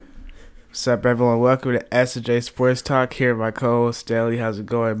What's up, everyone? Welcome to S&J Sports Talk. Here, my co-host Staley. How's it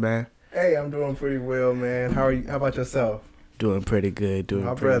going, man? Hey, I'm doing pretty well, man. How are you? How about yourself? Doing pretty good.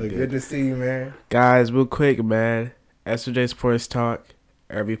 My brother, good to see you, man. Guys, real quick, man. S&J Sports Talk,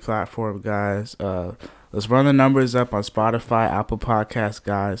 every platform, guys. Let's run the numbers up on Spotify, Apple Podcasts,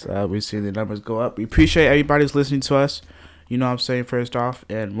 guys. We've seen the numbers go up. We appreciate everybody who's listening to us. You know what I'm saying, first off,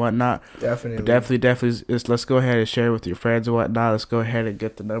 and whatnot. Definitely. But definitely, let's go ahead and share it with your friends and whatnot. Let's go ahead and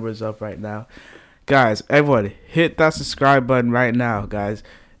get the numbers up right now. Guys, everyone, hit that subscribe button right now, guys.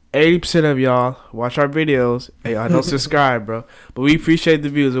 80% of y'all watch our videos and y'all don't subscribe, bro. But we appreciate the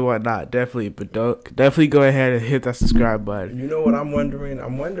views and whatnot, definitely. But definitely go ahead and hit that subscribe button. You know what I'm wondering?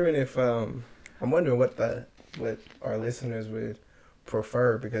 I'm wondering what our listeners would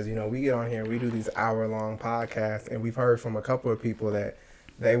prefer, because we get on here and we do these hour-long podcasts, and we've heard from a couple of people that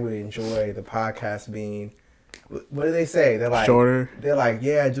they would enjoy the podcast being, what do they say? They're like shorter. They're like,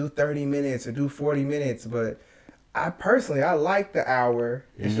 yeah, do 30 minutes or do 40 minutes, but I personally like the hour.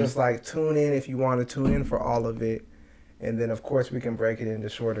 It's just like tune in if you want to tune in for all of it. And then, of course, we can break it into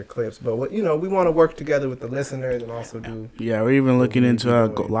shorter clips. But, we want to work together with the listeners and also do... Yeah, we're even looking into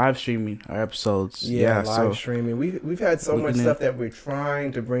live streaming our episodes. Yeah, live streaming. We've had so much stuff that we're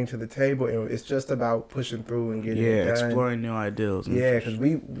trying to bring to the table, and it's just about pushing through and getting it done. Exploring new ideas. Yeah, because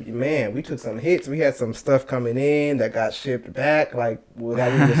we took some hits. We had some stuff coming in that got shipped back, like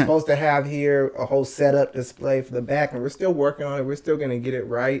that we were supposed to have here, a whole setup display for the back, and we're still working on it. We're still going to get it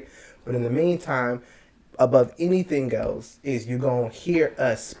right. But in the meantime... above anything else is you're going to hear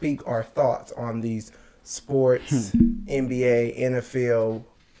us speak our thoughts on these sports, NBA, NFL,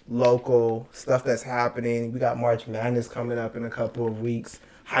 local stuff that's happening. We got March Madness coming up in a couple of weeks.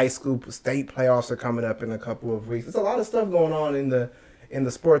 High school state playoffs are coming up in a couple of weeks. There's a lot of stuff going on in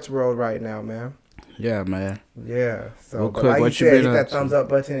the sports world right now, man. Yeah, man. Yeah. So, but like you said, hit that thumbs up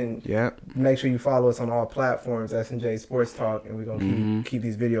button and yeah. Make sure you follow us on all platforms, S&J Sports Talk, and we're going to keep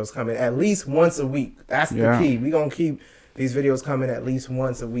these videos coming at least once a week. That's the key. We're going to keep these videos coming at least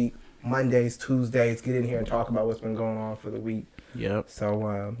once a week, Mondays, Tuesdays. Get in here and talk about what's been going on for the week. Yep.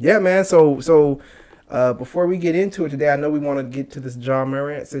 So, yeah, man. So before we get into it today, I know we want to get to this John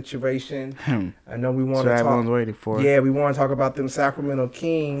Morant situation. I know we want to talk. Everyone's waiting for. Yeah, we want to talk about them Sacramento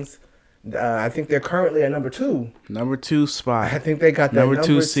Kings. I think they're currently at number 2. Number 2 spot. I think they got that number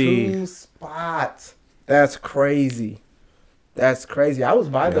 2 seed spot. That's crazy. I was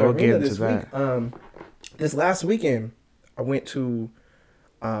by the arena this week. This last weekend, I went to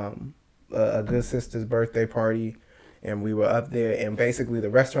a good sister's birthday party, and we were up there. And basically,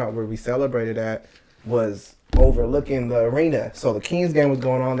 the restaurant where we celebrated at was overlooking the arena. So the Kings game was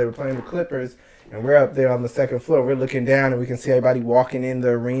going on. They were playing the Clippers. And we're up there on the second floor. We're looking down, and we can see everybody walking in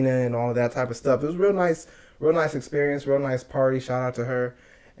the arena and all of that type of stuff. It was real nice experience, real nice party. Shout out to her.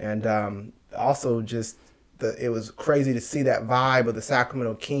 And also just it was crazy to see that vibe of the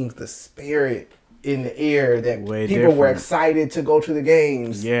Sacramento Kings, the spirit in the air that people were excited to go to the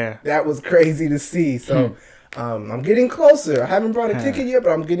games. Yeah. That was crazy to see. So I'm getting closer. I haven't brought a ticket yet,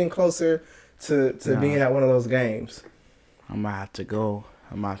 but I'm getting closer to being at one of those games. I'm going to have to go.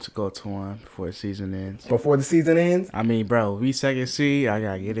 I'm about to go to one before the season ends. Before the season ends? I mean, bro, we second seed. I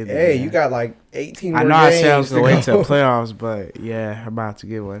got to get it. Hey, you got like 18 more games. I know I said I was going to wait till playoffs, but yeah, I'm about to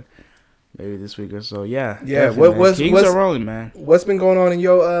get one. Maybe this week or so. Yeah. Yeah. Kings are rolling, man. What's been going on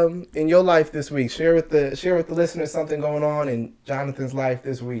in your life this week? Share with the listeners something going on in Jonathan's life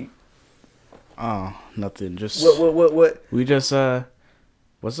this week. Oh, nothing. Just what? We just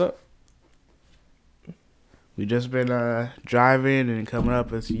what's up? We just been driving and coming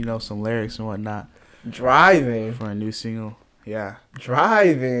up with some lyrics and whatnot. Driving for a new single. Yeah.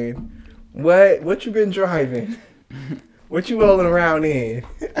 Driving. What you been driving? What you rolling around in?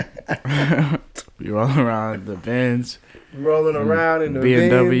 We rolling around the Benz. Rolling around in the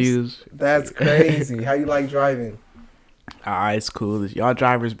BMWs. Benz. That's crazy. How you like driving? It's cool. Y'all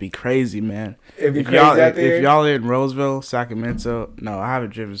drivers be crazy, man. If y'all in Roseville, Sacramento, no, I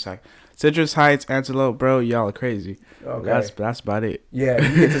haven't driven Citrus Heights, Antelope, bro, y'all are crazy. Okay. That's about it. Yeah,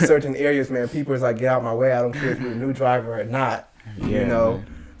 you get to certain areas, man. People is like, get out my way. I don't care if you're a new driver or not. Yeah, Man.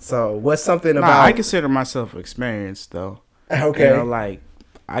 So what's something about? I consider myself experienced though. Okay. Like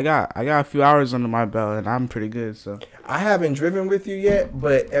I got a few hours under my belt and I'm pretty good. So I haven't driven with you yet,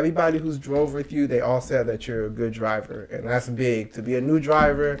 but everybody who's drove with you, they all said that you're a good driver, and that's big to be a new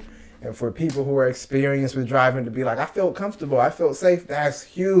driver. And for people who are experienced with driving to be like, I felt comfortable, I felt safe, that's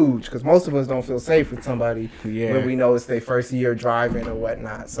huge. Because most of us don't feel safe with somebody when we know it's their first year driving or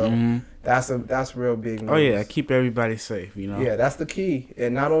whatnot. So that's real big news. Oh, yeah, keep everybody safe, Yeah, that's the key.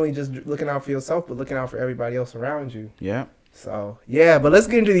 And not only just looking out for yourself, but looking out for everybody else around you. Yeah. So, yeah, but let's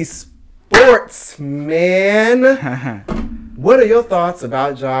get into these sports, man. What are your thoughts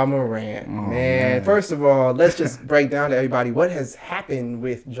about Ja Morant, man? First of all, let's just break down to everybody what has happened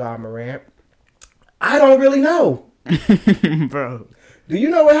with Ja Morant. I don't really know. Bro. Do you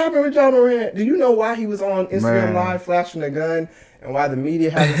know what happened with Ja Morant? Do you know why he was on Instagram Live flashing a gun and why the media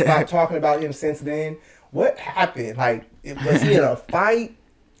hasn't stopped talking about him since then? What happened? Like, was he in a fight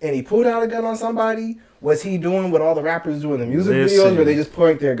and he pulled out a gun on somebody? Was he doing what all the rappers do in the music videos where they just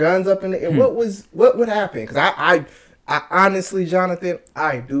point their guns up in the air? What would happen? Because I honestly, Jonathan,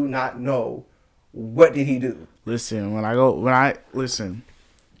 I do not know. What did he do? Listen, when I look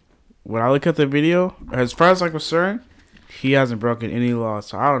at the video, as far as I'm concerned, he hasn't broken any laws,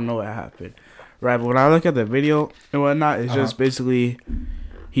 so I don't know what happened. Right, but when I look at the video and whatnot, it's just basically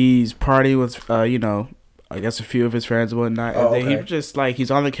he's partying with, I guess a few of his friends and whatnot, and then he just, like, he's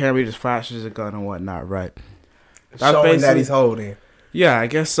on the camera, he just flashes a gun and whatnot, right? That's showing that he's holding. Yeah, I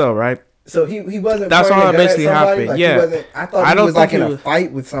guess so, right? So he wasn't. That's all that basically happened. Like, yeah, I thought he was like in a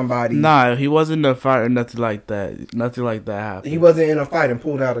fight with somebody. Nah, he wasn't in a fight or nothing like that. Nothing like that happened. He wasn't in a fight and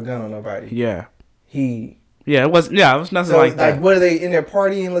pulled out a gun on nobody. Yeah. It was nothing like that. Like, what are they in there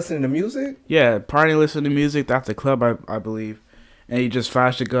partying, listening to music? Yeah, partying, listening to music. That's the club, I believe, and he just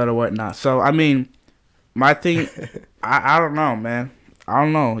flashed a gun or whatnot. So I mean, my thing, I don't know, man. I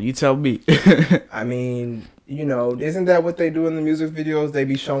don't know. You tell me. I mean, isn't that what they do in the music videos? They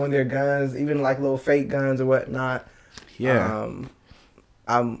be showing their guns, even like little fake guns or whatnot. Yeah.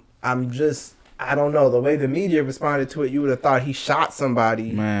 I don't know. The way the media responded to it, you would have thought he shot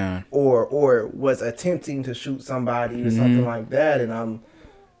somebody, man, or was attempting to shoot somebody or something like that. And I'm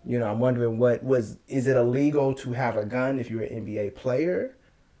wondering is it illegal to have a gun if you're an NBA player?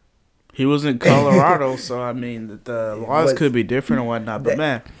 He was in Colorado, so I mean the laws could be different and whatnot. But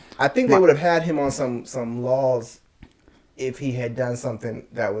man, I think they would have had him on some laws if he had done something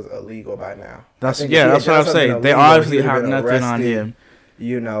that was illegal by now. That's what I'm saying. They obviously have nothing on him.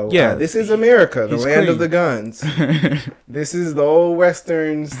 This is America, the land of the guns. This is the old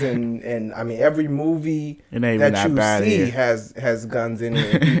westerns, and I mean every movie that you see has guns in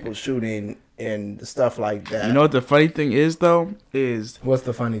it, and people shooting and stuff like that. You know what the funny thing is, though? What's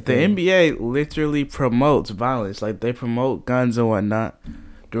the funny thing? The NBA literally promotes violence. Like, they promote guns and whatnot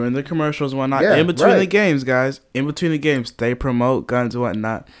during the commercials and whatnot. In between the games, guys. In between the games, they promote guns and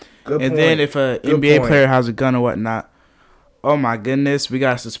whatnot. Then if an NBA player has a gun or whatnot, oh my goodness, we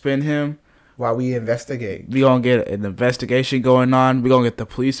got to suspend him. While we investigate. We going to get an investigation going on. We going to get the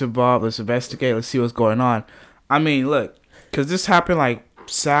police involved. Let's investigate. Let's see what's going on. I mean, look, because this happened like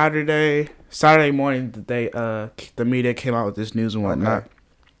Saturday morning, the media came out with this news and whatnot.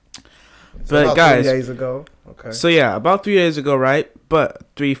 Okay. So but guys, 3 days ago. Okay. So yeah, about 3 days ago, right?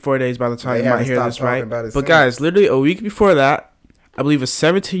 But 3-4 days by the time you might hear this, right? But guys, literally a week before that, I believe a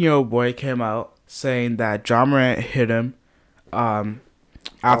 17-year-old boy came out saying that Ja Morant hit him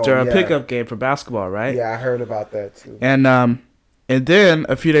after a pickup game for basketball, right? Yeah, I heard about that too. And then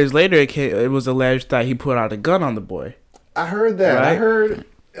a few days later, it was alleged that he put out a gun on the boy. I heard that. Right?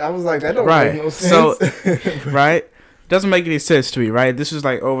 I was like, that don't make no sense. So, right? Doesn't make any sense to me, right? This is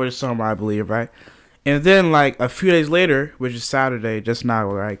like over the summer, I believe, right? And then like a few days later, which is Saturday, just now,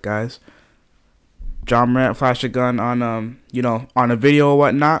 right, guys? Ja Morant flashed a gun on on a video or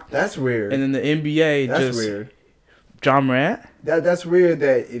whatnot. That's weird. And then the NBA That's weird. Ja Morant? That's weird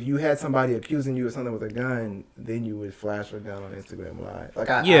that if you had somebody accusing you of something with a gun, then you would flash a gun on Instagram Live. Like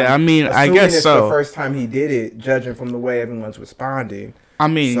I guess it's so. The first time he did it, judging from the way everyone's responding. I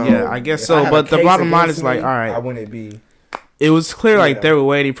mean, I guess so. But the bottom line is like, all right. I wouldn't be. It was clear like they were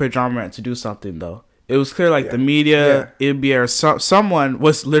waiting for Ja Morant to do something though. It was clear like the media, NBA, or someone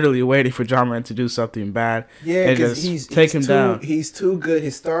was literally waiting for Ja Morant to do something bad. Yeah, because he's down. He's too good.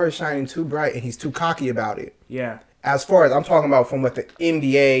 His star is shining too bright, and he's too cocky about it. Yeah. As far as I'm talking about from what the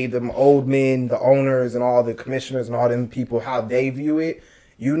NBA, the old men, the owners, and all the commissioners and all them people, how they view it,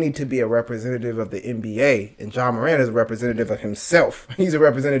 you need to be a representative of the NBA. And Ja Morant is a representative of himself. He's a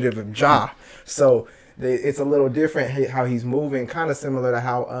representative of Ja. So it's a little different how he's moving, kind of similar to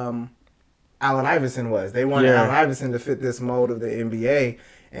how Allen Iverson was. They wanted Allen Iverson to fit this mold of the NBA.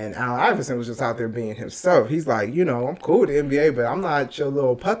 And Allen Iverson was just out there being himself. He's like, I'm cool with the NBA, but I'm not your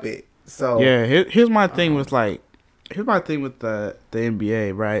little puppet. So yeah, here's my thing with Here's my thing with the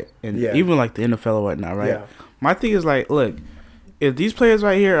NBA, right? And even like the NFL or whatnot, right? Yeah. My thing is like, look, if these players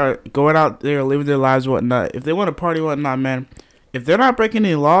right here are going out there living their lives or whatnot, if they want to party or whatnot, man, if they're not breaking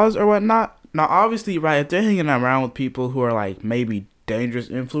any laws or whatnot, now obviously, right, if they're hanging around with people who are like maybe dangerous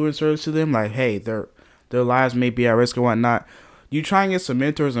influencers to them, like, hey, their lives may be at risk or whatnot, you try and get some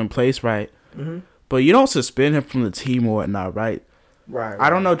mentors in place, right? Mm-hmm. But you don't suspend him from the team or whatnot, right? Right. I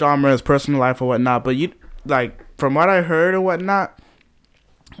don't know John Morant's personal life or whatnot, but from what I heard or whatnot,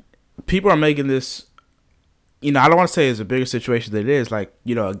 people are making this. I don't want to say it's a bigger situation than it is. Like,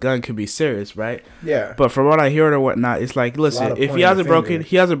 a gun could be serious, right? Yeah. But from what I hear or whatnot, it's like, listen, if he hasn't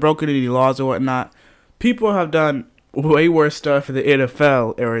broken any laws or whatnot, people have done way worse stuff in the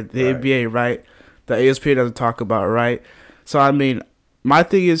NFL or the NBA, right? That ESPN doesn't talk about, right? So, I mean, my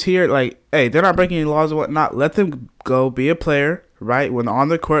thing is here, like, hey, they're not breaking any laws or whatnot. Let them go be a player, right? When they're on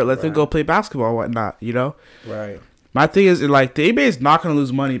the court, let them go play basketball or whatnot, Right. My thing is, like, the NBA is not going to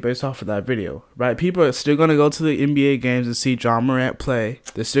lose money based off of that video, right? People are still going to go to the NBA games and see John Morant play.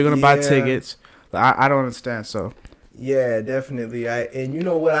 They're still going to buy tickets. I don't understand, so. Yeah, definitely. And you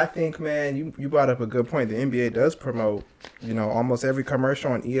know what I think, man? You brought up a good point. The NBA does promote, almost every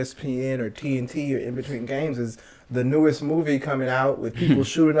commercial on ESPN or TNT or in between games is the newest movie coming out with people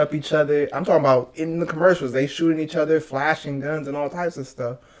shooting up each other. I'm talking about in the commercials, they shooting each other, flashing guns and all types of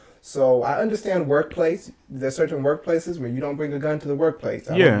stuff. So I understand workplace. There's certain workplaces where you don't bring a gun to the workplace.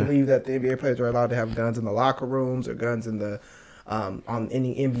 I don't believe that the NBA players are allowed to have guns in the locker rooms or guns in the on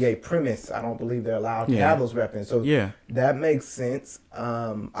any NBA premise. I don't believe they're allowed to have those weapons. So that makes sense.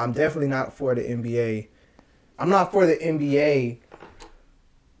 I'm definitely not for the NBA. I'm not for the NBA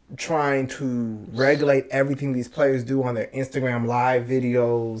trying to regulate everything these players do on their Instagram live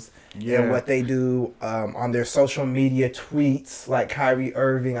videos and what they do on their social media tweets, like Kyrie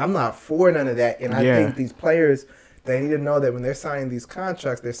Irving. I'm not for none of that. And I think these players, they need to know that when they're signing these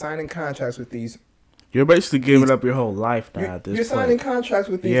contracts, they're signing contracts with these. You're basically giving up your whole life now at this point. You're signing contracts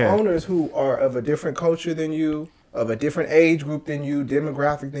with these owners who are of a different culture than you, of a different age group than you,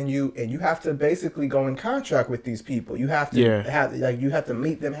 demographic than you, and you have to basically go in contract with these people. You have to you have to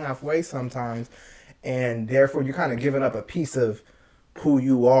meet them halfway sometimes, and therefore you're kind of giving up a piece of who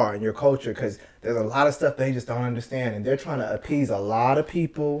you are and your culture, because there's a lot of stuff they just don't understand, and they're trying to appease a lot of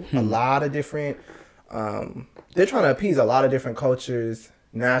people, a lot of different. They're trying to appease a lot of different cultures,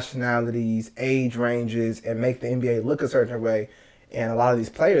 nationalities, age ranges, and make the NBA look a certain way. And a lot of these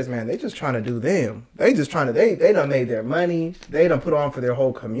players, man, they just trying to do them. They just trying to, they done made their money. They done put on for their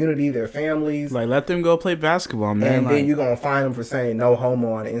whole community, their families. Like, let them go play basketball, man. And then you're going to find them for saying no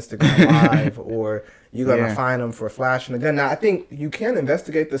homo on Instagram Live, or you're going to find them for flashing a gun. Now, I think you can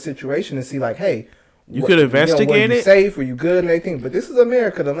investigate the situation and see, like, hey, you could investigate were you it. Safe? Were you good and everything? But this is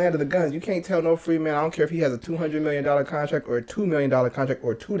America, the land of the guns. You can't tell no free man. I don't care if he has a $200 million contract or a $2 million contract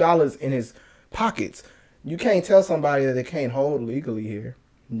or $2 in his pockets. You can't tell somebody that they can't hold legally here.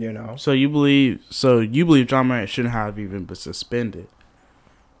 So you believe John Morant shouldn't have even been suspended?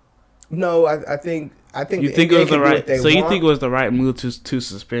 No, I think you think it was the right. So you think it was the right move to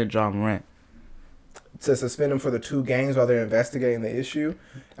suspend John Morant? To suspend him for the 2 games while they're investigating the issue.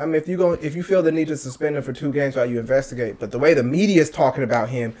 I mean, if you feel the need to suspend him for 2 games while you investigate, but the way the media is talking about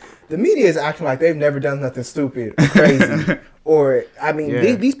him, the media is acting like they've never done nothing stupid or crazy. Or, I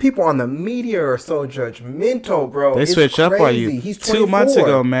mean, these people on the media are so judgmental, bro. They switched up on you. He's 2 months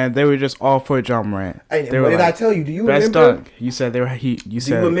ago, man. They were just all for John Morant. What did I tell you? Do you remember? Dunk. You said they were. Do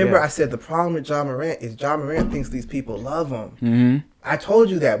you remember? I said the problem with John Morant is John Morant thinks these people love him. Mm-hmm. I told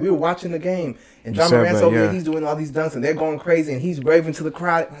you that. We were watching the game, and John Morant's over there. He's doing all these dunks, and they're going crazy, and he's raving to the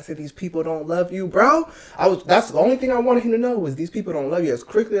crowd. And I said, these people don't love you, bro. That's the only thing I wanted him to know was these people don't love you. As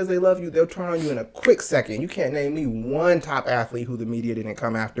quickly as they love you, they'll turn on you in a quick second. You can't name me one top athlete who the media didn't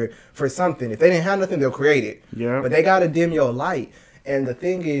come after for something. If they didn't have nothing, they'll create it. Yeah. But they got to dim your light. And the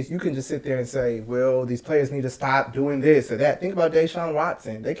thing is, you can just sit there and say, well, these players need to stop doing this or that. Think about Deshaun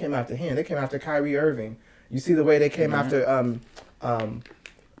Watson. They came after him. They came after Kyrie Irving. You see the way they came after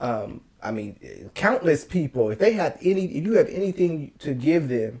I mean, countless people. If you have anything to give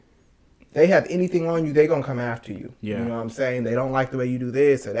them, they have anything on you, they're going to come after you. Yeah. You know what I'm saying? They don't like the way you do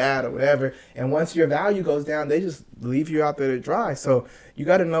this or that or whatever. And once your value goes down, they just leave you out there to dry. So you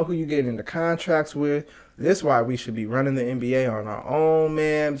got to know who you get into contracts with. This is why we should be running the NBA on our own,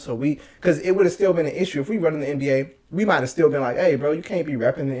 man. Because it would have still been an issue. If we run in the NBA, we might have still been like, hey, bro, you can't be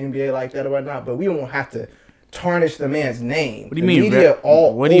repping the NBA like that or whatnot. But we won't have to tarnish the man's name. What do you mean?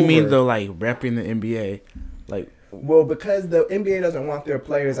 What do you mean though? Like repping the NBA, like because the NBA doesn't want their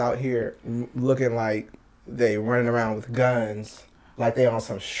players out here looking like they running around with guns, like they on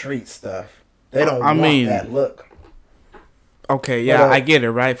some street stuff. They don't want that look. Okay, yeah, I get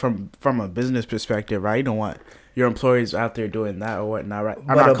it, right? From a business perspective, right? You don't want your employees out there doing that or whatnot, right?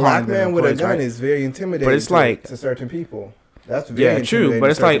 But a black man with a gun is very intimidating. But it's like to certain people. That's very true.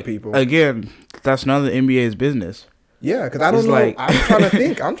 But it's like people. Again, that's none of the NBA's business. Yeah, because I don't know. Like, I'm trying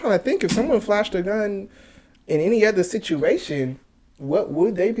to think. If someone flashed a gun in any other situation, what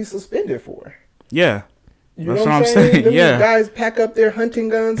would they be suspended for? Yeah. You know what I'm saying? Yeah. Guys pack up their hunting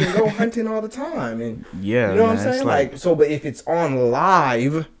guns and go hunting all the time. And yeah, you know what I'm saying? Like, so, but if it's on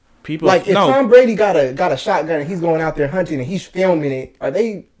live, people like if Tom Brady got a shotgun and he's going out there hunting and he's filming it, are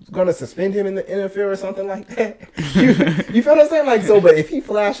they gonna suspend him in the NFL or something like that? You feel what I'm saying? Like, so, but if he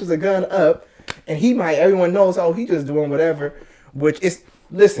flashes a gun up and everyone knows, oh, he just doing whatever, which is.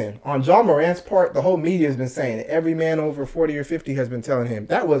 Listen, on John Morant's part, the whole media has been saying it. Every man over 40 or 50 has been telling him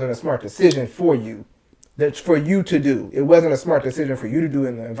that wasn't a smart decision for you. That's for you to do. It wasn't a smart decision for you to do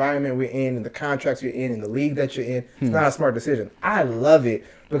in the environment we're in the contracts you're in the league that you're in. It's not a smart decision. I love it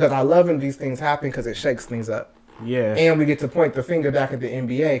because I love when these things happen because it shakes things up. Yeah. And we get to point the finger back at the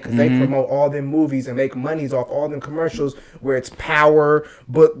NBA because they promote all them movies and make monies off all them commercials where it's Power,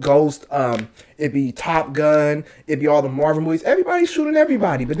 Book, Ghost, it be Top Gun, it be all the Marvel movies. Everybody's shooting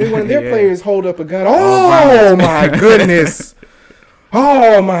everybody. But then when their players hold up a gun, oh my goodness.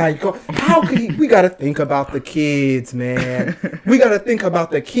 Oh my God. How could we got to think about the kids, man. We got to think about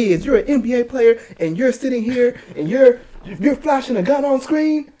the kids. You're an NBA player and you're sitting here and you're flashing a gun on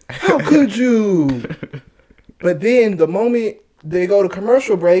screen. How could you? But then the moment they go to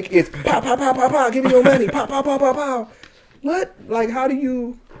commercial break, it's pow, pow, pow, pow, pow, give me your money, pow, pow, pow, pow, pow. What? Like, how do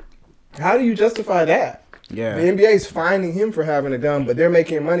you justify that? Yeah. The NBA's finding him for having a gun, but they're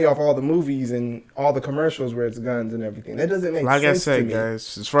making money off all the movies and all the commercials where it's guns and everything. That doesn't make sense. Like I said,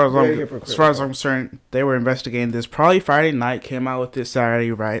 guys, as far as I'm concerned, they were investigating this. Probably Friday night, came out with this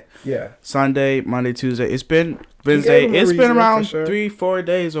Saturday, right? Yeah. Sunday, Monday, Tuesday. It's been Wednesday. It's been around 3-4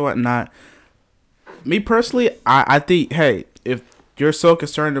 days or whatnot. Me personally, I think, hey, if you're so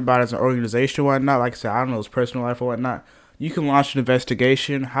concerned about it as an organization or whatnot, like I said, I don't know his personal life or whatnot, you can launch an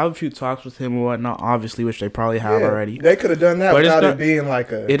investigation, have a few talks with him or whatnot, obviously, which they probably have already. They could have done that without it being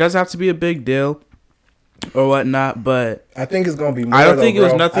like a... It doesn't have to be a big deal or whatnot, but... I think it's going to be more, I don't think it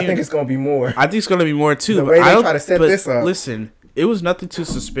was nothing... I think it's going to be more. I think it's going to be more, too. The way they try to set this up. Listen, it was nothing to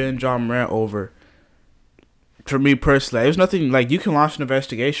suspend John Morant over. For me personally, there's nothing like you can launch an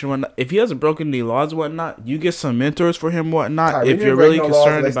investigation. Whatnot. If he hasn't broken any laws, and whatnot, you get some mentors for him, whatnot. If you're really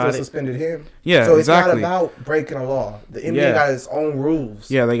concerned about it, suspended him. Yeah, so exactly. It's not about breaking a law. The NBA got its own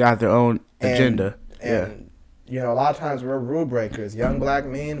rules. Yeah, they got their own agenda. And you know, a lot of times we're rule breakers. Young black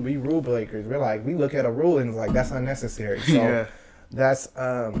men, we rule breakers. We're like, we look at a rule and it's like that's unnecessary. So that's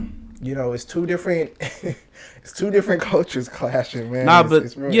you know, it's two different cultures clashing, man. Nah,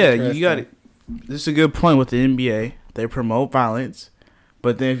 but you got it. This is a good point with the NBA. They promote violence,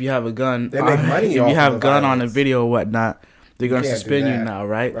 but then if you have a gun, they make money. If you have a gun on a video or whatnot, they're gonna suspend you now,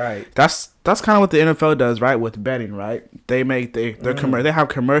 right? Right. That's kind of what the NFL does, right? With betting, right? They make they have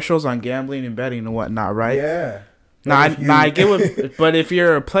commercials on gambling and betting and whatnot, right? Yeah. Now I get what, but if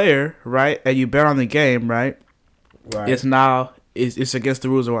you're a player, right, and you bet on the game, right? Right. It's against the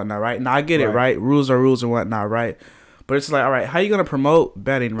rules and whatnot, right? Now I get it, right? Rules are rules and whatnot, right? But it's like, all right, how are you going to promote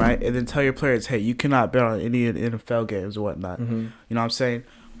betting, right? And then tell your players, hey, you cannot bet on any NFL games or whatnot. Mm-hmm. You know what I'm saying?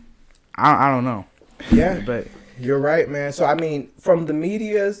 I don't know. Yeah, but you're right, man. So, I mean, from the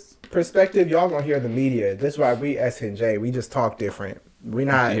media's perspective, y'all going to hear the media. This is why we, S&J, we just talk different. We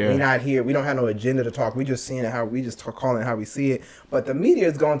not here. We don't have no agenda to talk. We just seeing it how we just calling it how we see it. But the media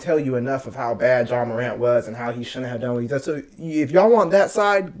is gonna tell you enough of how bad John Morant was and how he shouldn't have done what he did. So if y'all want that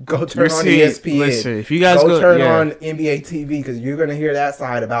side, go turn on ESPN. Listen, if you guys go turn on NBA TV because you're gonna hear that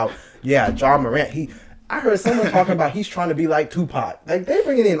side about John Morant. I heard someone talking about he's trying to be like Tupac. Like they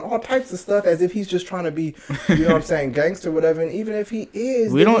bringing in all types of stuff as if he's just trying to be, you know what I'm saying, gangster, whatever. And even if he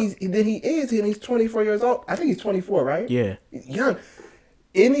is, then he is, and he's 24 years old. I think he's 24, right? Yeah, young.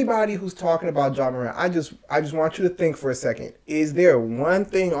 Anybody who's talking about John Morant, I just want you to think for a second. Is there one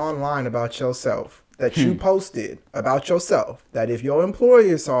thing online about yourself that you posted about yourself that if your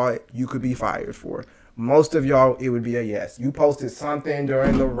employer saw it, you could be fired for? Most of y'all, it would be a yes. You posted something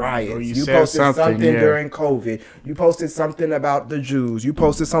during the riots. You posted something during COVID. You posted something about the Jews. You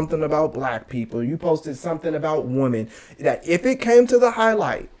posted something about black people. You posted something about women. That if it came to the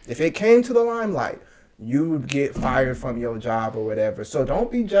highlight, if it came to the limelight, you would get fired from your job or whatever. So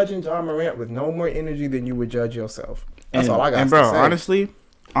don't be judging John Morant with no more energy than you would judge yourself. That's all I got to say. And bro,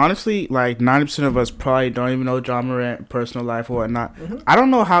 honestly, like 90% of us probably don't even know John Morant personal life or whatnot. Mm-hmm. I don't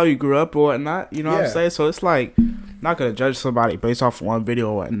know how he grew up or whatnot. You know what I'm saying? So it's like, not going to judge somebody based off one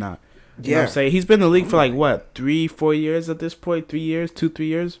video or whatnot. You know what I'm saying? He's been in the league for like, what, 3-4 years at this point? 3 years? 2-3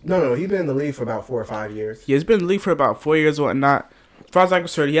 years? No, he's been in the league for about 4 or 5 years. Yeah, he's been in the league for about 4 years or whatnot. As far as I'm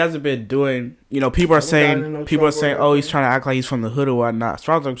concerned, he hasn't been doing, people are saying, oh, he's trying to act like he's from the hood or whatnot. As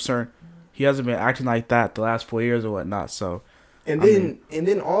far as I'm concerned, he hasn't been acting like that the last 4 years or whatnot. So, and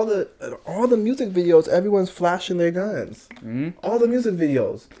then all the music videos, everyone's flashing their guns. Mm-hmm. All the music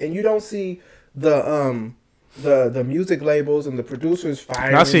videos, and you don't see the the music labels and the producers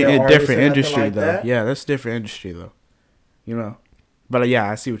firing. That's in different industry like though. That. Yeah, that's different industry though. You know, but yeah,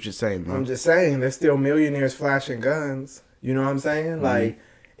 I see what you're saying. Though. I'm just saying, there's still millionaires flashing guns. You know what I'm saying? Mm-hmm. Like,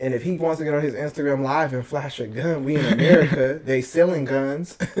 and if he wants to get on his Instagram Live and flash a gun, we in America, they selling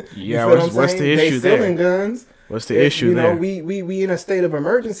guns. Yeah, what's the issue there? They selling guns. What's the issue there? You know, we in a state of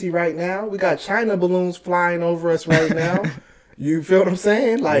emergency right now. We got China balloons flying over us right now. You feel what I'm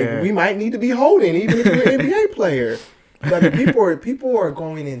saying? Like, we might need to be holding, even if you're an NBA player. Like, people are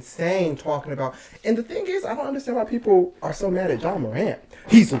going insane talking about. And the thing is, I don't understand why people are so mad at John Morant.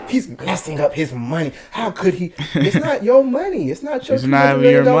 He's messing up his money. How could he? It's not your money. It's not your. It's not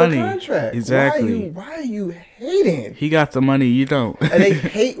your money. Contract. Exactly. Why are you hating? He got the money. You don't. And they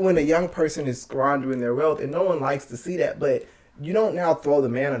hate when a young person is squandering their wealth, and no one likes to see that. But you don't now throw the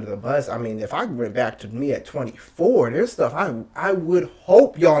man under the bus. I mean, if I went back to me at 24, there's stuff I would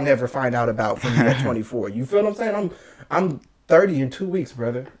hope y'all never find out about from me at 24. You feel what I'm saying? I'm 30 in 2 weeks,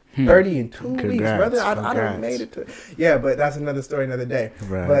 brother. 30 in 2 weeks, brother. I done made it to. Yeah, but that's another story, another day.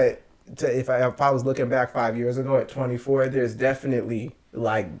 Right. But if I was looking back 5 years ago at 24, there's definitely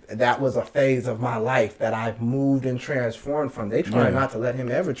like that was a phase of my life that I've moved and transformed from. They try not to let him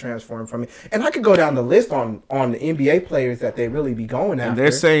ever transform from me. And I could go down the list on the NBA players that they really be going after. And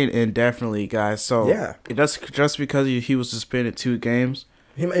they're saying indefinitely, guys. So just because he was suspended 2 games.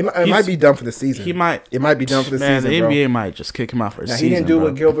 It might be done for the season. It might be done for the season. The NBA might just kick him out for a season. He didn't do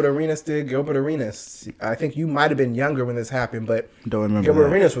what Gilbert Arenas did. Gilbert Arenas, I think you might have been younger when this happened, but don't remember. Gilbert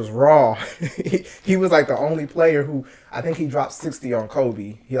Arenas was raw. He was like the only player who I think he dropped 60 on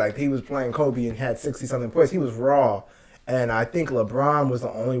Kobe. He was playing Kobe and had 60 something points. He was raw. And I think LeBron was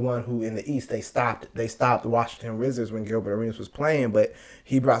the only one who in the East they stopped the Washington Wizards when Gilbert Arenas was playing, but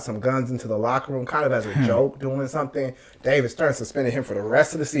he brought some guns into the locker room kind of as a joke doing something. David Stern suspended him for the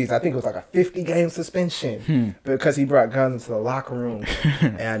rest of the season. I think it was like a 50-game suspension because he brought guns into the locker room.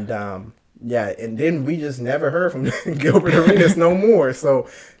 And and then we just never heard from Gilbert Arenas no more. So,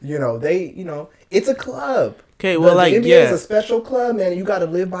 it's a club. Okay, well, the NBA is a special club, man. You got to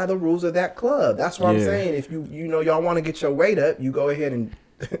live by the rules of that club. That's what I'm saying. If y'all want to get your weight up, you go ahead and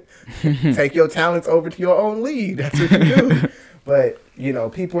take your talents over to your own league. That's what you do. But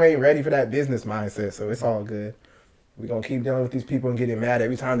people ain't ready for that business mindset, so it's all good. We're gonna keep dealing with these people and getting mad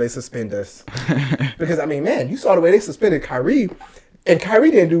every time they suspend us. Because I mean, man, you saw the way they suspended Kyrie, and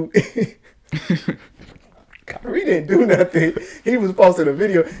Kyrie didn't do. Kyrie didn't do nothing. He was posting a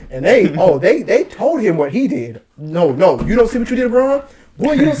video, and they told him what he did. No, you don't see what you did wrong?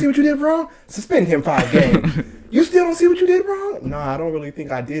 Boy, you don't see what you did wrong? Suspend him 5 games. You still don't see what you did wrong? No, I don't really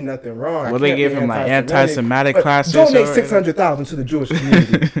think I did nothing wrong. Well, they gave him like anti-Semitic classes. Donate $600,000 to the Jewish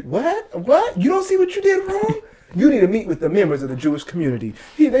community. What? You don't see what you did wrong? You need to meet with the members of the Jewish community.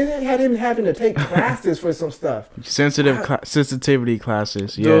 They had him having to take classes for some stuff. Sensitivity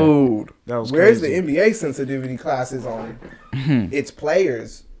classes. Yeah. Dude, that was where's crazy. the NBA sensitivity classes on its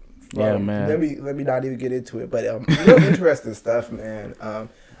players? Yeah, man. Let me not even get into it. But real interesting stuff, man.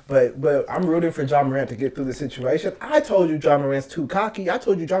 But I'm rooting for John Morant to get through the situation. I told you John Morant's too cocky. He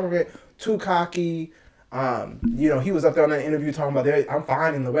was up there on that interview talking about, I'm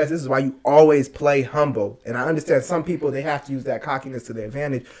fine in the West. This is why you always play humble. And I understand some people, they have to use that cockiness to their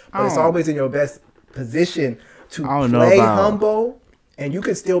advantage. But it's always in your best position to play humble. And you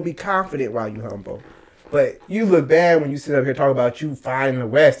can still be confident while you humble. But you look bad when you sit up here talking about you fine in the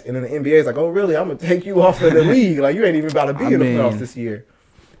West. And then the NBA is like, oh, really? I'm going to take you off of the league. Like, you ain't even about to be in the playoffs this year.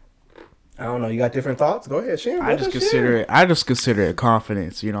 I don't know. You got different thoughts? Go ahead, share. I just consider it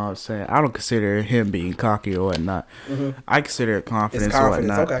confidence. You know what I'm saying? I don't consider him being cocky or whatnot. I consider it confidence or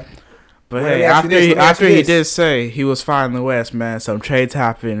whatnot. Okay. But hey, after he did say he was fine in the West, man, some trades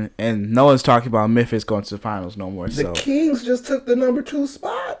happened, and no one's talking about Memphis going to the finals no more. The Kings just took the number 2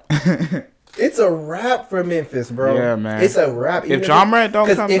 spot. It's a wrap for Memphis, bro. Yeah, man. It's a wrap. If John Morant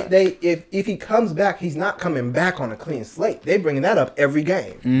don't come back. If he comes back, he's not coming back on a clean slate. They bringing that up every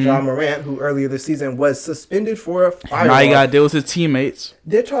game. John Morant, who earlier this season was suspended for a firearm. Now he got to deal with his teammates.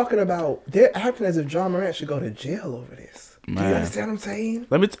 They're acting as if John Morant should go to jail over this. Man. Do you understand what I'm saying?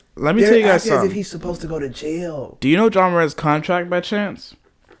 Let me tell you guys something. As if he's supposed to go to jail. Do you know John Morant's contract by chance?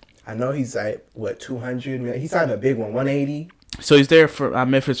 I know he's like, 200 million? He signed a big one, 180. So he's there for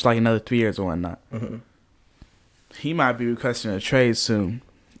Memphis like another 3 years or whatnot. He might be requesting a trade soon.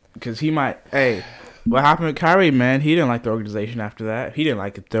 Because he might... Hey, what happened with Kyrie, man? He didn't like the organization after that. He didn't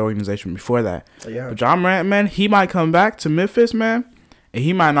like the organization before that. Yeah. But John Morant, man, he might come back to Memphis, man. And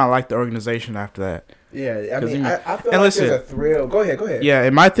he might not like the organization after that. Yeah, I mean, I feel like there's a thrill. Go ahead. Yeah,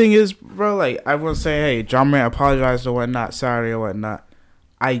 and my thing is, bro, like, I want to say, hey, John Morant apologized or whatnot, Saturday or whatnot.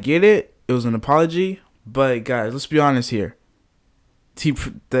 I get it. It was an apology. But guys, let's be honest here. The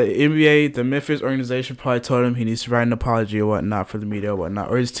NBA, the Memphis organization probably told him he needs to write an apology or whatnot for the media or whatnot,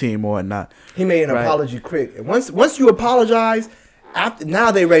 or his team or whatnot. He made an apology quick. Once you apologize,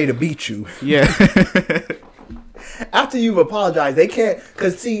 now they ready to beat you. Yeah. After you've apologized, they can't.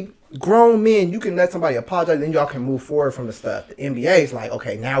 Because, see, grown men, you can let somebody apologize, then y'all can move forward from the stuff. The NBA is like,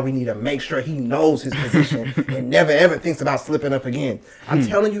 okay, now we need to make sure he knows his position and never ever thinks about slipping up again. I'm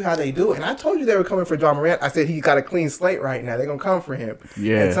telling you how they do it. And I told you they were coming for John Morant. I said he got a clean slate right now. They're going to come for him.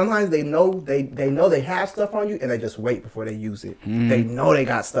 Yeah. And sometimes they know they have stuff on you, and they just wait before they use it. They know they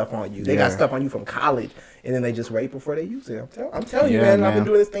got stuff on you. They got stuff on you from college, and then they just wait before they use it. I'm telling you, man. I've been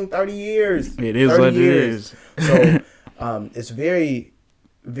doing this thing 30 years. It is what it is. So it's very,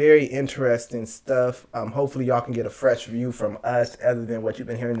 very interesting stuff. Hopefully y'all can get a fresh view from us other than what you've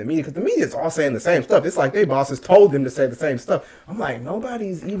been hearing in the media, because the media is all saying the same stuff. It's like their bosses told them to say the same stuff. I'm like,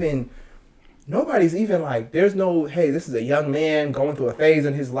 nobody's even like, there's no, hey, this is a young man going through a phase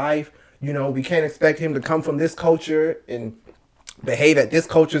in his life. You know, we can't expect him to come from this culture and behave at this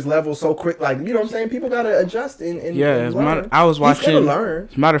culture's level so quick. Like, you know what I'm saying? People got to adjust and learn. I was watching. He's gonna learn.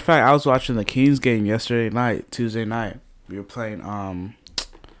 As a matter of fact, I was watching the Kings game Tuesday night. We were playing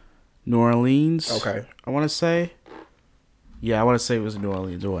New Orleans. Okay. I want to say. Yeah, I want to say it was New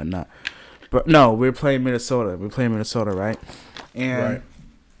Orleans or whatnot. But no, we were playing Minnesota. Right? And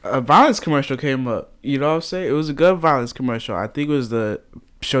a violence commercial came up. You know what I'm saying? It was a good violence commercial. I think it was the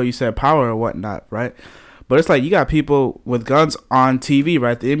show you said Power or whatnot, right? But it's like you got people with guns on TV,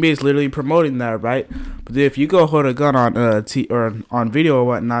 right? The NBA is literally promoting that, right? But if you go hold a gun on or on video or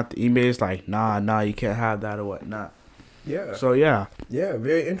whatnot, the NBA is like, nah, you can't have that or whatnot. Yeah. So, yeah. Yeah,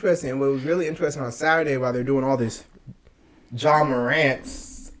 very interesting. And what was really interesting on Saturday while they're doing all this, John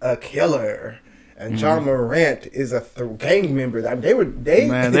Morant's a killer. And John Morant is a gang member. I mean,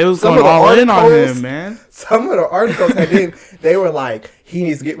 they was going all in on him, man. Some of the articles they were like, he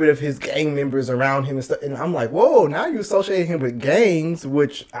needs to get rid of his gang members around him and stuff. And I'm like, whoa, now you associate him with gangs,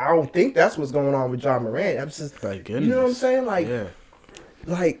 which I don't think that's what's going on with John Morant. I'm just, like, goodness. You know what I'm saying? Like,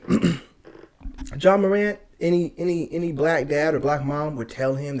 like John Morant, any black dad or black mom would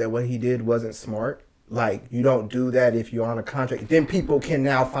tell him that what he did wasn't smart. Like, you don't do that if you're on a contract. Then people can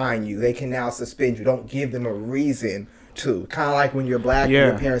now fine you. They can now suspend you. Don't give them a reason to. Kind of like when you're black and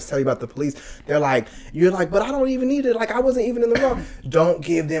your parents tell you about the police. They're like, you're like, but I don't even need it. Like, I wasn't even in the wrong. Don't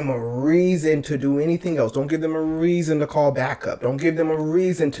give them a reason to do anything else. Don't give them a reason to call backup. Don't give them a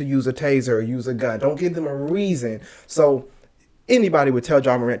reason to use a taser or use a gun. Don't give them a reason. So anybody would tell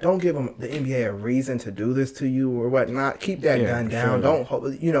John Morant, don't give them the NBA a reason to do this to you or whatnot. Keep that gun down. Sure.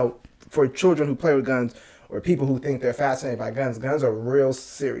 Don't, for children who play with guns or people who think they're fascinated by guns, guns are real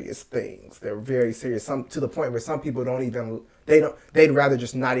serious things. They're very serious. Some to the point where some people they'd rather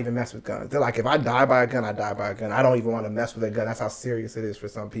just not even mess with guns. They're like, if I die by a gun, I die by a gun. I don't even want to mess with a gun. That's how serious it is for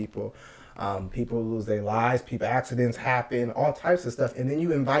some people. People lose their lives, accidents happen, all types of stuff. And then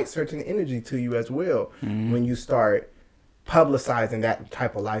you invite certain energy to you as well when you start publicizing that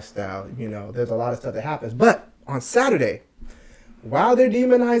type of lifestyle. You know, there's a lot of stuff that happens. But on Saturday, while they're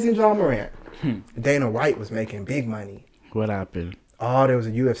demonizing John Morant, Dana White was making big money. What happened? Oh, there was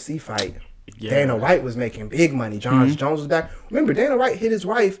a UFC fight. Yeah. Dana White was making big money. Jones was back. Remember, Dana White hit his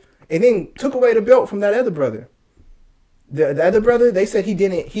wife and then took away the belt from that other brother. The other brother, they said he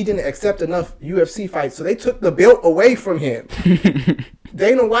didn't accept enough UFC fights, so they took the belt away from him.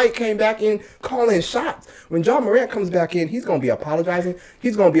 Dana White came back in calling shots. When John Morant comes back in, he's going to be apologizing.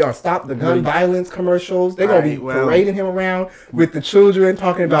 He's going to be on Stop the Gun Violence commercials. They're going to be parading him around with the children,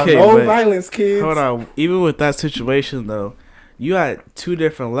 talking about no violence, kids. Hold on. Even with that situation, though, you got two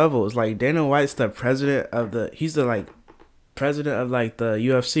different levels. Like, Dana White's the president of the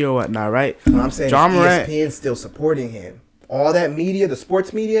UFC or whatnot, right? I'm saying John Morant, ESPN's still supporting him. All that media, the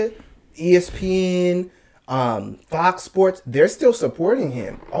sports media, ESPN, Fox Sports, they're still supporting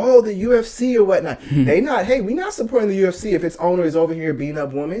him. Oh, the UFC or whatnot. We're not supporting the UFC if its owner is over here beating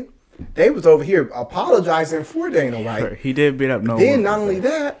up women. They was over here apologizing for Dana White. He did beat up no woman. Then not only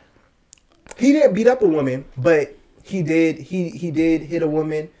that, he didn't beat up a woman, but he did hit a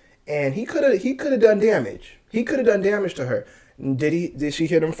woman, and he could have done damage. He could have done damage to her. Did she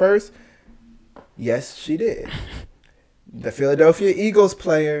hit him first? Yes, she did. The Philadelphia Eagles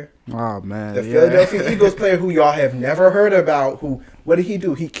player. Oh, man. The Philadelphia Eagles player who y'all have never heard about. What did he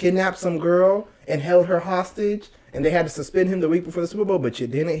do? He kidnapped some girl and held her hostage, and they had to suspend him the week before the Super Bowl, but you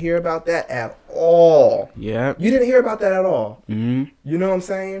didn't hear about that at all. Yeah. You didn't hear about that at all. Mm-hmm. You know what I'm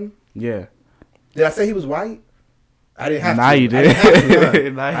saying? Yeah. Did I say he was white? I didn't have to. Now you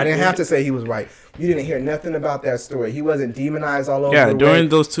did. I didn't have to say he was white. You didn't hear nothing about that story. He wasn't demonized all over. Yeah, during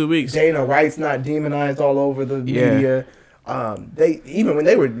those 2 weeks. Dana White's not demonized all over the media. They even when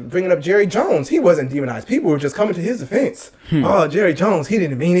they were bringing up Jerry Jones, he wasn't demonized. People were just coming to his defense. Oh, Jerry Jones, he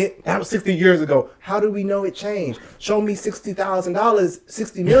didn't mean it. That was 60 years ago. How do we know it changed? Show me $60,000,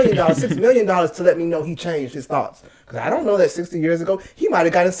 $60 million, $6 million to let me know he changed his thoughts. Because I don't know that 60 years ago he might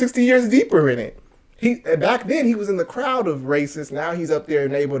have gotten 60 years deeper in it. Back then he was in the crowd of racists. Now he's up there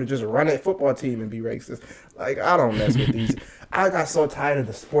and able to just run a football team and be racist. Like, I don't mess with these. I got so tired of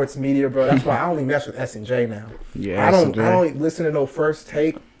the sports media, bro. That's why I only mess with S&J now. Yeah, I don't listen to no First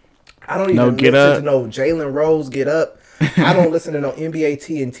Take. I don't even listen to no Jalen Rose Get Up. I don't listen to no NBA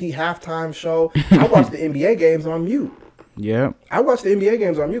TNT halftime show. I watch the NBA games on mute. Yeah. I watch the NBA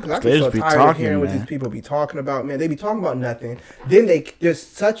games on mute because I get so tired of hearing what these people be talking about. Man, they be talking about nothing. Then there's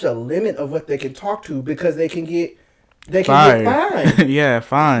such a limit of what they can talk to because they can get fined. Yeah,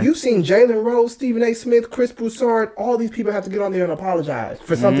 fine. You've seen Jalen Rose, Stephen A. Smith, Chris Broussard. All these people have to get on there and apologize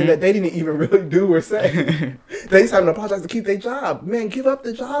for something that they didn't even really do or say. They just having to apologize to keep their job. Man, give up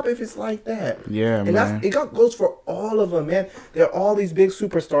the job if it's like that. Yeah, and man. It goes for all of them, man. They're all these big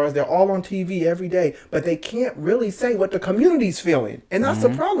superstars. They're all on TV every day, but they can't really say what the community's feeling. And that's the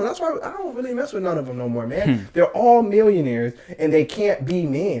problem. That's why I don't really mess with none of them no more, man. They're all millionaires, and they can't be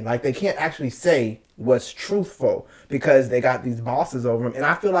men. Like, they can't actually say what's truthful because they got these bosses over them. And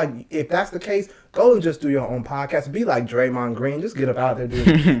I feel like if that's the case, go and just do your own podcast. Be like Draymond Green. Just get up out there,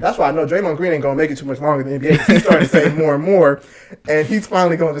 dude. That's why I know Draymond Green ain't going to make it too much longer in the NBA. He's starting to say more and more. And he's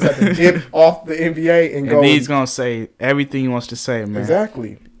finally going to just have to dip off the NBA and go. And he's going to say everything he wants to say, man.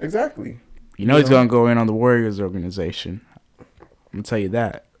 Exactly. You know he's going to go in on the Warriors organization. I'm going to tell you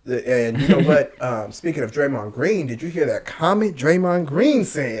that. And you know what? Speaking of Draymond Green, did you hear that comment Draymond Green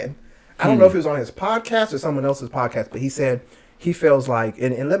said? I don't know if it was on his podcast or someone else's podcast, but he said he feels like,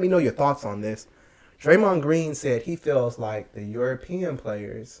 and let me know your thoughts on this. Draymond Green said he feels like the European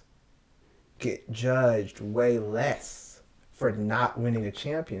players get judged way less for not winning a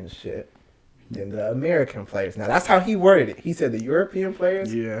championship than the American players. Now, that's how he worded it. He said the European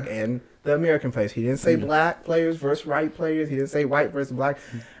players and the American players. He didn't say black players versus white players. He didn't say white versus black.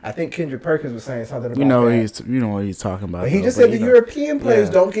 I think Kendrick Perkins was saying something about that. You know what he's talking about. But he just said the European players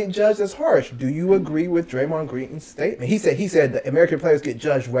don't get judged as harsh. Do you agree with Draymond Green's statement? He said the American players get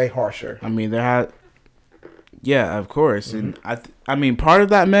judged way harsher. I mean, yeah, of course. And I mean, part of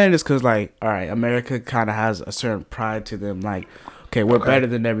that, man, is because, like, all right, America kind of has a certain pride to them. Like, okay, we're better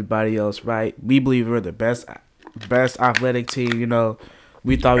than everybody else, right? We believe we're the best athletic team, you know.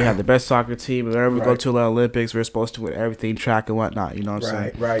 We thought we had the best soccer team. And whenever we go to the Olympics, we're supposed to win everything, track and whatnot. You know what I'm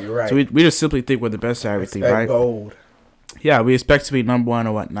saying? Right, you're right. So we just simply think we're the best at everything, right? Gold. Yeah, we expect to be number one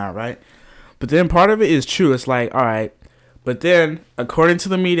or whatnot, right? But then part of it is true. It's like, all right. But then, according to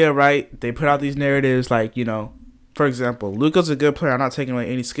the media, right, they put out these narratives like, you know, for example, Luka's a good player. I'm not taking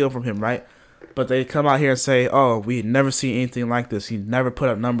away any skill from him, right? But they come out here and say, oh, we never seen anything like this. He never put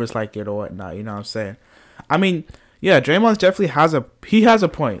up numbers like it or whatnot. You know what I'm saying? I mean, yeah, Draymond definitely has a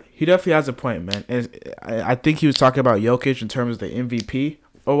point. He definitely has a point, man. And I think he was talking about Jokic in terms of the MVP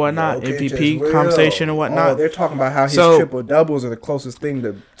or whatnot, MVP conversation and whatnot. Oh, they're talking about how his triple doubles are the closest thing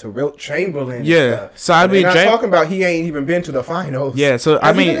to Wilt Chamberlain. Yeah, so I mean, they're not talking about he ain't even been to the finals. Yeah, so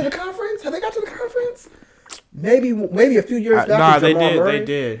I mean, been to the conference? Have they got to the conference? Maybe a few years back. Nah, they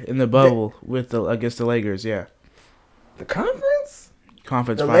did in the bubble against the Lakers. Yeah, the conference. The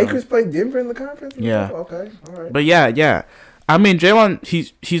finals. Lakers played Denver in the conference? Yeah. Okay. All right. But yeah. I mean, Draymond,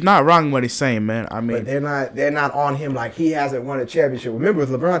 he's not wrong what he's saying, man. I mean, but they're not on him like he hasn't won a championship. Remember with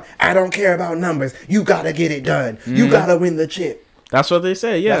LeBron, I don't care about numbers. You gotta get it done. You gotta win the chip. That's what they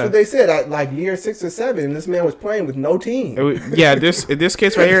said. Yeah, that's what they said. Like year 6 or 7, and this man was playing with no team. In this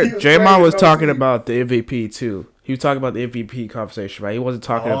case right here, Draymond was talking about the MVP too. He was talking about the MVP conversation, right? He wasn't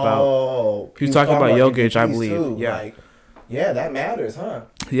talking about. He was talking about Jokic, I believe. Too. Yeah. Yeah, that matters, huh?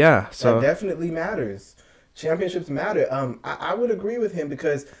 Yeah, so that definitely matters. Championships matter. I would agree with him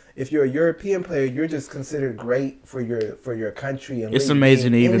because if you're a European player, you're just considered great for your country. And it's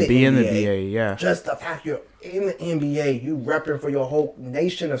amazing to even be in the NBA. Yeah, just the fact you're in the NBA, you repping for your whole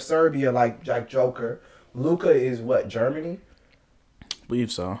nation of Serbia, like Joker. Luka is what, Germany? I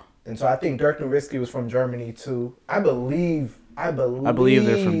believe so. And so I think Dirk Nowitzki was from Germany too. I believe they're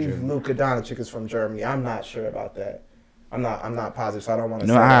from Germany. Luka Doncic is from Germany. I'm not sure about that. I'm not positive, so I don't want to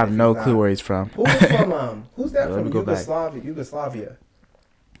say I have no clue where he's from. Who's from who's that from Yugoslavia?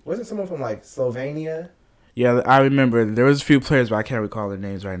 Wasn't someone from like Slovenia? Yeah, I remember there was a few players, but I can't recall their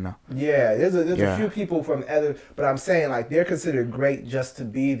names right now. Yeah, there's a few people from other, but I'm saying like they're considered great just to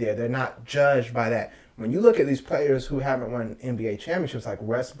be there. They're not judged by that. when you look at these players who haven't won NBA championships, like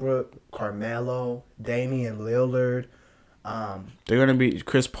Westbrook, Carmelo, Damian Lillard, they're gonna be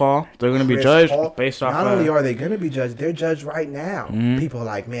Chris Paul. They're gonna be judged based off. Not only are they gonna be judged, they're judged right now. People are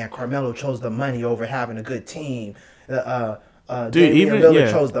like, man, Carmelo chose the money over having a good team. Damian Lillard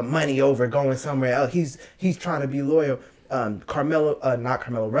chose the money over going somewhere else. He's trying to be loyal.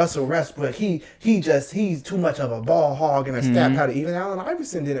 Russell Westbrook. He's too much of a ball hog and a stat powder. Even Allen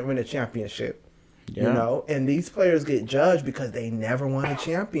Iverson didn't win a championship. Yeah. You know, and these players get judged because they never won a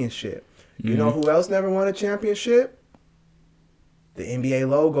championship. You know who else never won a championship? The NBA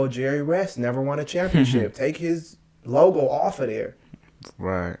logo, Jerry West, never won a championship. Take his logo off of there.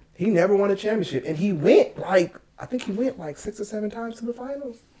 Right. He never won a championship. And he went I think he went 6 or 7 times to the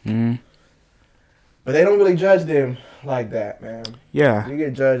finals. But they don't really judge them like that, man. Yeah. You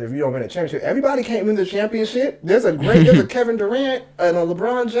get judged if you don't win a championship. Everybody can't win the championship. There's a Kevin Durant and a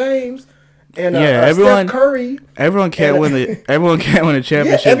LeBron James and Steph Curry. Everyone can't win a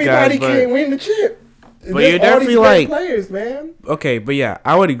championship. Yeah, everybody can't win the chip. But you're definitely players, man. Okay, but yeah,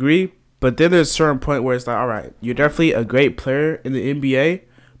 I would agree. But then there's a certain point where it's like, all right, you're definitely a great player in the NBA,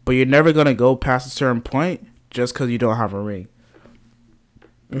 but you're never gonna go past a certain point just because you don't have a ring.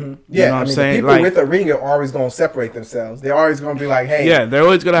 Yeah, you know what I'm saying? People with a ring are always going to separate themselves. They're always going to be like, hey. Yeah, they're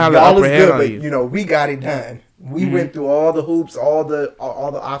always going to have the upper hand on you. You know, we got it done. We went through all the hoops, all the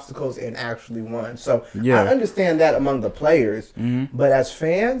obstacles, and actually won. So I understand that among the players. But as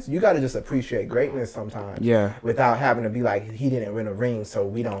fans, you got to just appreciate greatness sometimes. Yeah. Without having to be like, he didn't win a ring, so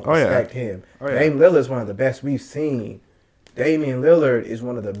we don't respect him. Damian Lillard is one of the best we've seen. Damian Lillard is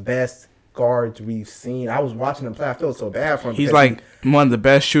one of the best guards we've seen. I was watching him play. I feel so bad for him. He's like one of the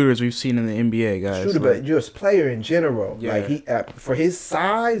best shooters we've seen in the NBA, guys. But just player in general. Yeah. Like he, for his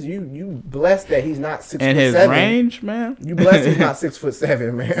size, you blessed that he's not 6'7". And his range, man. You blessed he's not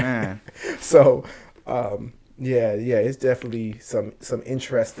 6'7", man. So, it's definitely some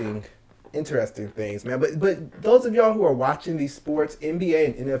interesting things, man. But those of y'all who are watching these sports,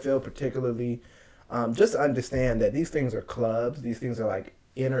 NBA and NFL particularly, just understand that these things are clubs. These things are like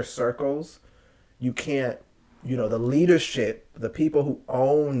inner circles. You can't, the leadership, the people who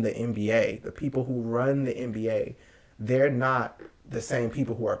own the NBA, the people who run the NBA, they're not the same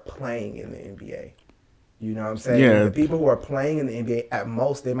people who are playing in the NBA. You know what I'm saying? Yeah. The people who are playing in the NBA, at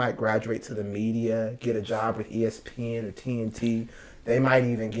most, they might graduate to the media, get a job with ESPN or TNT. They might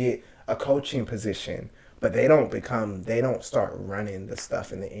even get a coaching position. But they don't start running the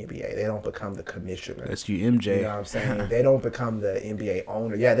stuff in the NBA. They don't become the commissioner. That's you, MJ. You know what I'm saying? They don't become the NBA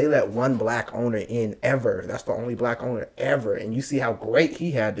owner. Yeah, they let one black owner in ever. That's the only black owner ever. And you see how great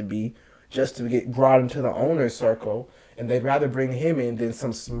he had to be just to get brought into the owner's circle. And they'd rather bring him in than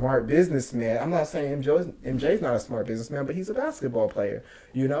some smart businessman. I'm not saying MJ's not a smart businessman, but he's a basketball player.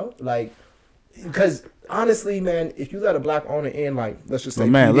 Because honestly, man, if you let a black owner in, let's just say,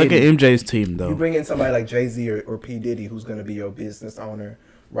 look at MJ's team though. You bring in somebody like Jay-Z or P. Diddy, who's going to be your business owner,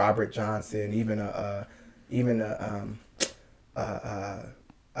 Robert Johnson,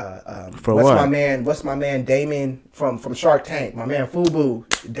 what's my man Damon from Shark Tank, my man Fubu,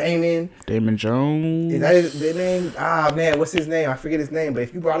 Damon Jones. Is that his name? Man, what's his name? I forget his name. But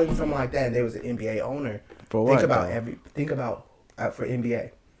if you brought in something like that and there was an NBA owner, think about for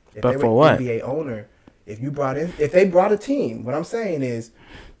NBA. If but they were for what? NBA owner, if they brought a team, what I'm saying is,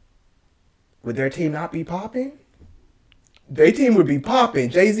 would their team not be popping? Their team would be popping.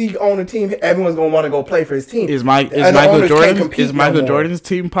 Jay-Z own a team, everyone's gonna want to go play for his team. Is Michael Jordan's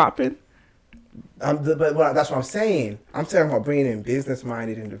team popping? But that's what I'm saying. I'm talking about bringing in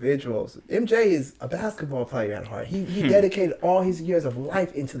business-minded individuals. MJ is a basketball player at heart. He dedicated all his years of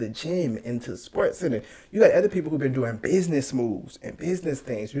life into the gym, into the sports center. You got other people who've been doing business moves and business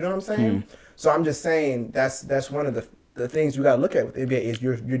things. You know what I'm saying? So I'm just saying that's one of the things you got to look at with the NBA is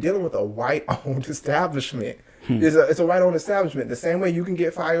you're dealing with a white-owned establishment. It's a white-owned establishment. The same way you can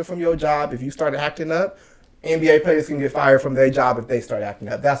get fired from your job if you start acting up, NBA players can get fired from their job if they start acting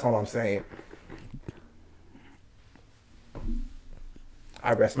up. That's all I'm saying.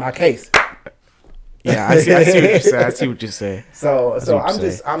 I rest my case. Yeah, I see what you're saying. I see what you're saying. So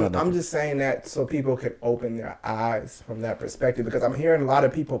I'm just saying that so people can open their eyes from that perspective, because I'm hearing a lot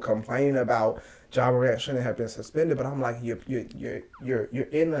of people complaining about Ja Morant shouldn't have been suspended, but I'm like, you're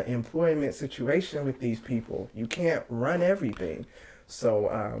in an employment situation with these people. You can't run everything.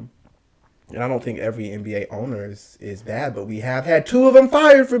 So and I don't think every NBA owner is bad, but we have had 2 of them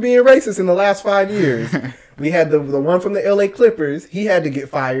fired for being racist in the last 5 years. We had the one from the LA Clippers. He had to get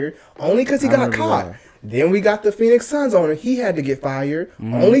fired only because he got caught. Then we got the Phoenix Suns owner. He had to get fired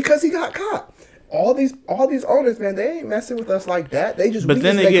only because he got caught. all these owners, man, they ain't messing with us like that. They just, but we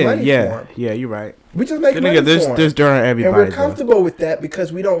then just again, make money for them. Yeah, you're right. We just make then money again, for them. there's during everybody. And we're comfortable with that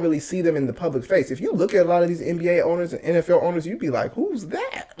because we don't really see them in the public face. If you look at a lot of these NBA owners and NFL owners, you'd be like, who's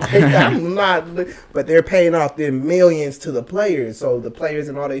that? Like, I'm not. But they're paying off their millions to the players. So the players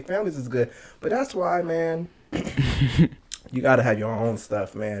and all their families is good. But that's why, man, you got to have your own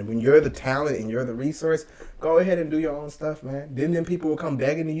stuff, man. When you're the talent and you're the resource, go ahead and do your own stuff, man. Then people will come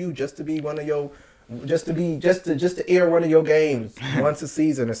begging to you just to be one of your... Just to air one of your games once a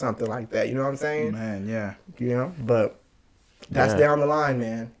season or something like that. You know what I'm saying? Man, yeah. You know, but that's down the line,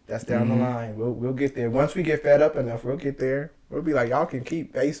 man. That's down the line. We'll get there. Once we get fed up enough, we'll get there. We'll be like, y'all can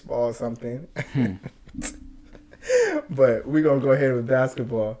keep baseball or something. But we're gonna go ahead with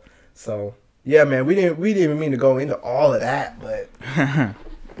basketball. So yeah, man, we didn't even mean to go into all of that, but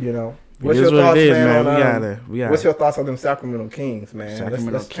you know. What's your thoughts, man? What's your thoughts on them Sacramento Kings, man?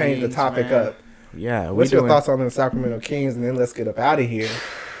 Let's change the topic up. Yeah. What's your thoughts on them Sacramento Kings, and then let's get up out of here.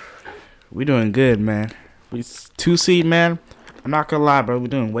 We doing good, man. We 2 seed, man. I'm not gonna lie, bro. We're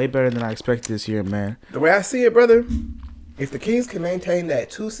doing way better than I expected this year, man. The way I see it, brother, if the Kings can maintain that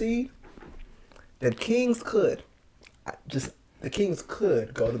 2 seed, the Kings could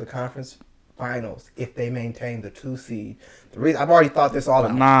go to the conference finals if they maintain the 2 seed. The reason I've already thought this all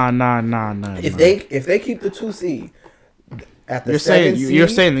out. Nah. If they keep the 2 seed at the you're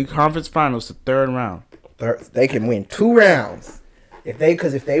saying the conference finals, the 3rd round. They can win 2 rounds. If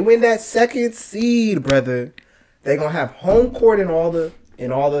they win that 2nd seed, brother, they're gonna have home court in all of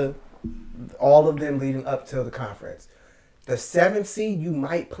them leading up to the conference. The 7th seed, you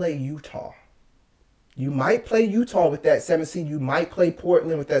might play Utah. You might play Utah with that 7th seed. You might play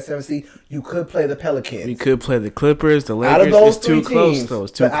Portland with that 7th seed. You could play the Pelicans. You could play the Clippers, the Lakers. Out of those it's too close, though.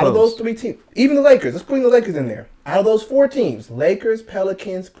 It's too close. Out of those 3 teams, even the Lakers. Let's bring the Lakers in there. Out of those 4 teams, Lakers,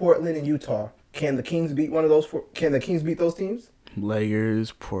 Pelicans, Portland, and Utah. Can the Kings beat one of those 4? Can the Kings beat those teams?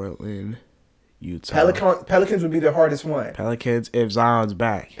 Lakers, Portland, Utah. Pelicans would be their hardest one. Pelicans, if Zion's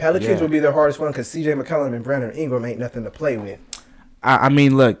back. Pelicans would be their hardest one because C.J. McCollum and Brandon Ingram ain't nothing to play with. I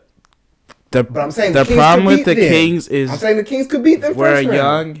mean, look. But I'm saying the problem with the Kings is I'm saying the Kings could beat them. We're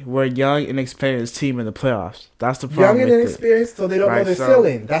a young, inexperienced team in the playoffs. That's the problem. Young and inexperienced, so they don't know their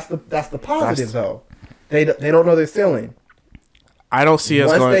ceiling. That's the positive though. They don't know their ceiling. I don't see us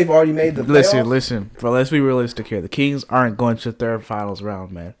once going. They've already made the playoffs. Listen. But let's be realistic here. The Kings aren't going to the 3rd finals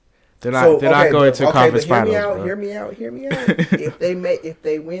round, man. They're not going to conference finals. Hear me out. If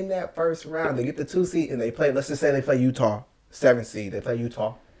they win that 1st round, they get the 2 seed and they play. Let's just say they play Utah, 7th seed. They play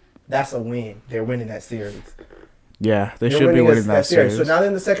Utah. That's a win. They're winning that series. Yeah, they should be winning that series. So now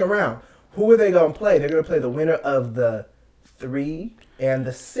in the 2nd round, who are they going to play? They're going to play the winner of the 3 and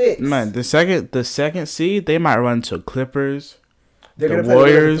the 6. Man, the second seed, they might run to Clippers. They're going to play the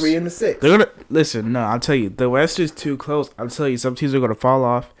winner of the 3 and the 6. They're going to listen. No, I'll tell you, the West is too close. I'll tell you, some teams are going to fall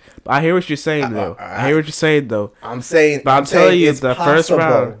off. But I hear what you're saying, though. I'm telling you, the 1st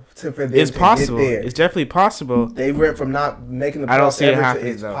round. It's possible. It's definitely possible. They went from not making the playoffs. I don't see it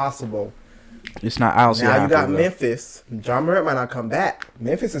happening. It's possible. It's not. I don't see it happening. Now you got Memphis. John Morant might not come back.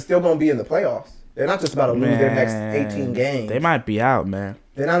 Memphis is still going to be in the playoffs. They're not just about to lose their next 18 games. They might be out, man.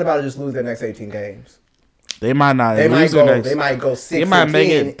 They're not about to just lose their next 18 games. They might not. They might go 6. They might make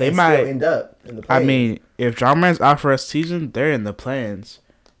it. They might still end up in the play-ins. I mean, if John Morant's out for a season, they're in the play-ins,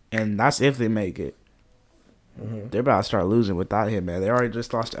 and that's if they make it. Mm-hmm. They're about to start losing without him, man. They already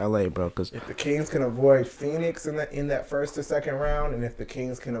just lost to LA, bro. Cause if the Kings can avoid Phoenix in that 1st or 2nd round, and if the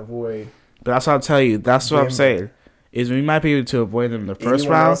Kings can avoid, but that's what I'll tell you. That's Denver. What I'm saying is we might be able to avoid them in the 1st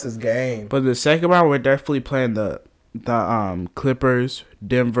round. Else's game. But the 2nd round, we're definitely playing the Clippers,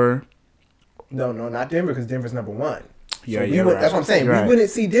 Denver. No, not Denver because Denver's number 1. Yeah, so that's what I'm saying. We wouldn't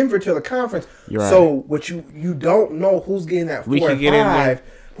see Denver till the conference. So what you don't know who's getting that 4 and 5.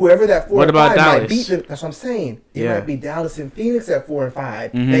 Whoever that 4 and 5 might beat them. That's what I'm saying. It might be Dallas and Phoenix at 4 and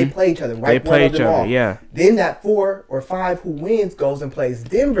 5. Mm-hmm. They play each other. They play each other. Yeah. Then that 4 or 5 who wins goes and plays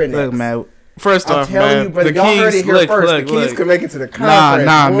Denver next. Look, man. First off, I'm telling you, brother, y'all heard it here first. The Kings can make it to the conference.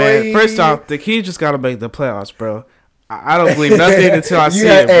 Nah, man. First off, the Kings just gotta make the playoffs, bro. I don't believe nothing until I see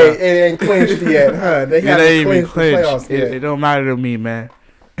it, bro. It ain't clinched yet, huh? They haven't clinched the playoffs yet. It don't matter to me, man.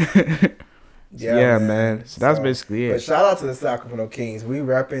 Yeah, man. So that's basically it. But shout out to the Sacramento Kings. We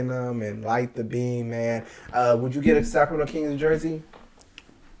repping them and light the beam, man. Would you get a Sacramento Kings jersey?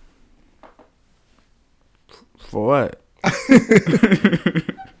 For what?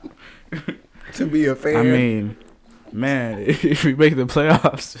 To be a fan. I mean, man, if we make the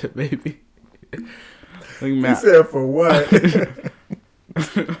playoffs, maybe. He said for what?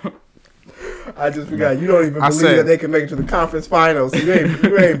 I just forgot. You don't even believe that they can make it to the conference finals. You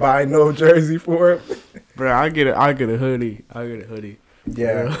ain't buying no jersey for it. Bro, I get a hoodie.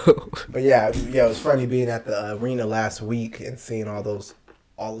 Yeah. But it was funny being at the arena last week and seeing all those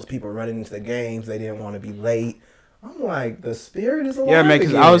people running into the games. They didn't want to be late. I'm like, the spirit is alive. Yeah, man,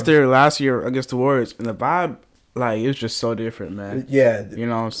 because I was there last year against the Warriors, and the vibe, like, it was just so different, man. Yeah. You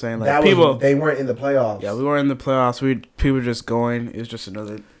know what I'm saying? Like, they weren't in the playoffs. Yeah, we weren't in the playoffs. People were just going. It was just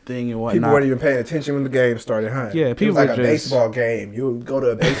another thing and whatnot. People weren't even paying attention when the game started, huh? Yeah, people it was like a baseball game. You would go to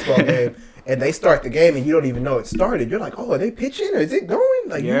a baseball game, and they start the game, and you don't even know it started. You're like, oh, are they pitching? Or is it going?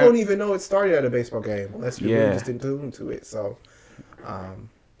 Like, you don't even know it started at a baseball game unless you're really just in tune to it. So,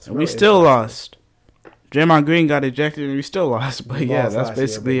 we still lost. Draymond Green got ejected, and we still lost. But yeah, that's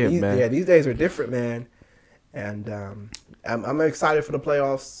basically it, man. Yeah, these days are different, man. And I'm excited for the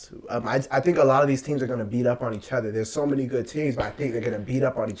playoffs. I think a lot of these teams are going to beat up on each other. There's so many good teams, but I think they're going to beat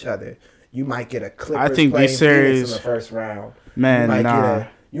up on each other. You might get a Clippers playing Phoenix in the first round. Man,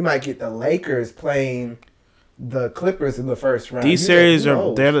 you might get the Lakers playing the Clippers in the first round. These series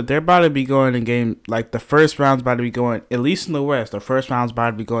they're about to be going in game, like the first round's about to be going, at least in the West, the first round's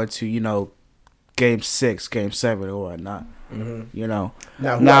about to be going to, game 6, game 7 or whatnot. Mm-hmm. Now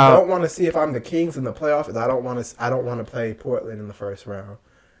I don't want to see if I'm the Kings in the playoffs is I don't want to play Portland in the first round.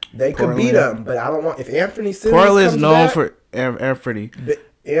 They could beat them, but I don't want if Anthony Simmons Portland's known for Anthony.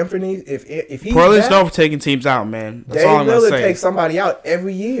 Anthony, if he's Portland's known for taking teams out, man. That's all I'm gonna say. Dame Lillard takes somebody out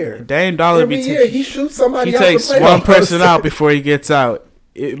every year. Dame Dollar every year he shoots somebody out. He takes one person out before he gets out.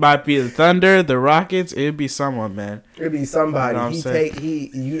 It might be the Thunder, the Rockets. It'd be someone, man. It'd be somebody.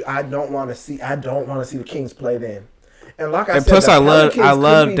 I don't want to see the Kings play them. And like I said, plus I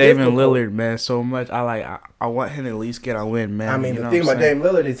love Damian Lillard, man, so much. I want him to at least get a win, man. I mean, the thing about Damian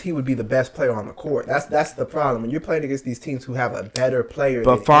Lillard is he would be the best player on the court. That's the problem. When you're playing against these teams who have a better player,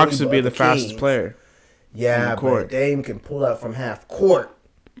 but Fox would be the fastest player. Yeah, but Dame can pull up from half court.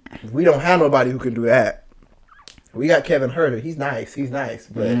 We don't have nobody who can do that. We got Kevin Huerter. He's nice,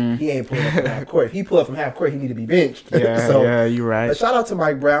 but he ain't pulling up from half court. If he pull up from half court, he need to be benched. Yeah, you're right. But shout out to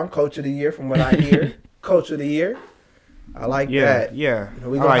Mike Brown, Coach of the Year, from what I hear. Coach of the Year. I like that. Yeah.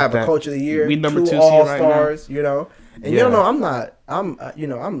 We're going to have a Coach of the Year, we number 2 All-Stars, And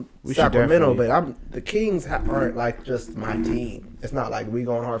I'm Sacramento, but the Kings aren't like just my team. It's not like we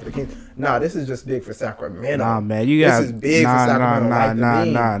going hard for the Kings. Nah, this is just big for Sacramento. Nah, man, this is big for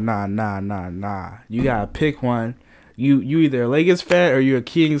Sacramento. Nah. You gotta pick one. You either a Lakers fan or you a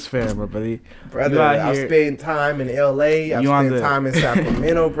Kings fan, my buddy. Brother, I've spent time in LA. I've spent time in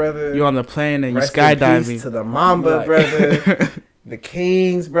Sacramento, brother. You on the plane and you skydiving. To the Mamba, brother. The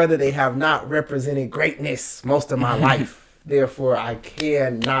Kings, brother, they have not represented greatness most of my life. Therefore, I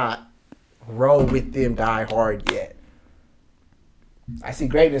cannot roll with them die hard yet. I see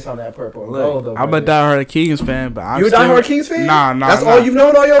greatness on that purple and gold, though. I'm a diehard Kings fan, but you a diehard Kings fan? Nah. That's all you've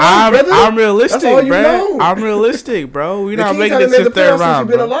known all your life, brother? I'm realistic, bro. I'm realistic, bro. We're not making it to third round,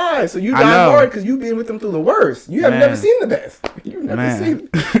 bro. You've been alive, so you die hard because you've been with them through the worst. You have never seen the best. You've never seen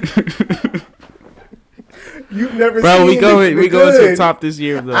it. You've never seen we going to the top this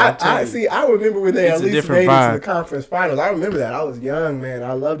year, though. I remember when they at least made it to the conference finals. I remember that. I was young, man.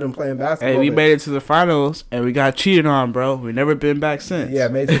 I loved them playing basketball. Hey, we made it to the finals, and we got cheated on, bro. We never been back since. Yeah,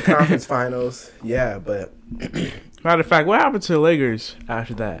 made it to the conference finals. Yeah, but... Matter of fact, what happened to the Lakers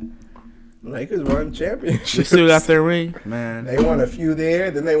after that? Lakers won championships. They still got their ring? Man. They won a few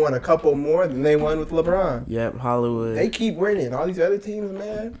there, then they won a couple more, then they won with LeBron. Yep, Hollywood. They keep winning. All these other teams,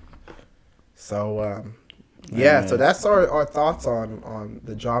 man. So, so that's our thoughts on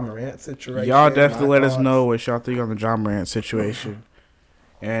the Ja Morant situation. Y'all definitely let us know what y'all think on the Ja Morant situation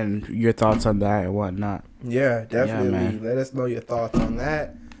and your thoughts on that and whatnot. Yeah, definitely. Let us know your thoughts on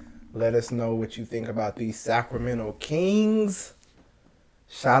that. Let us know what you think about these Sacramento Kings.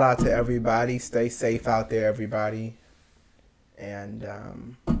 Shout out to everybody. Stay safe out there, everybody. And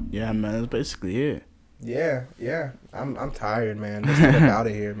yeah, man, that's basically it. Yeah. I'm tired, man. Let's get out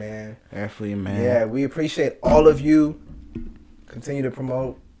of here, man. Definitely, man. Yeah, we appreciate all of you. Continue to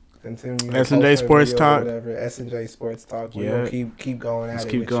promote. Continue. S&J Sports Talk. S&J Sports Talk. We're gonna keep going at it.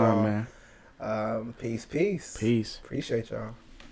 Let's keep going, man. Peace. Peace. Appreciate y'all.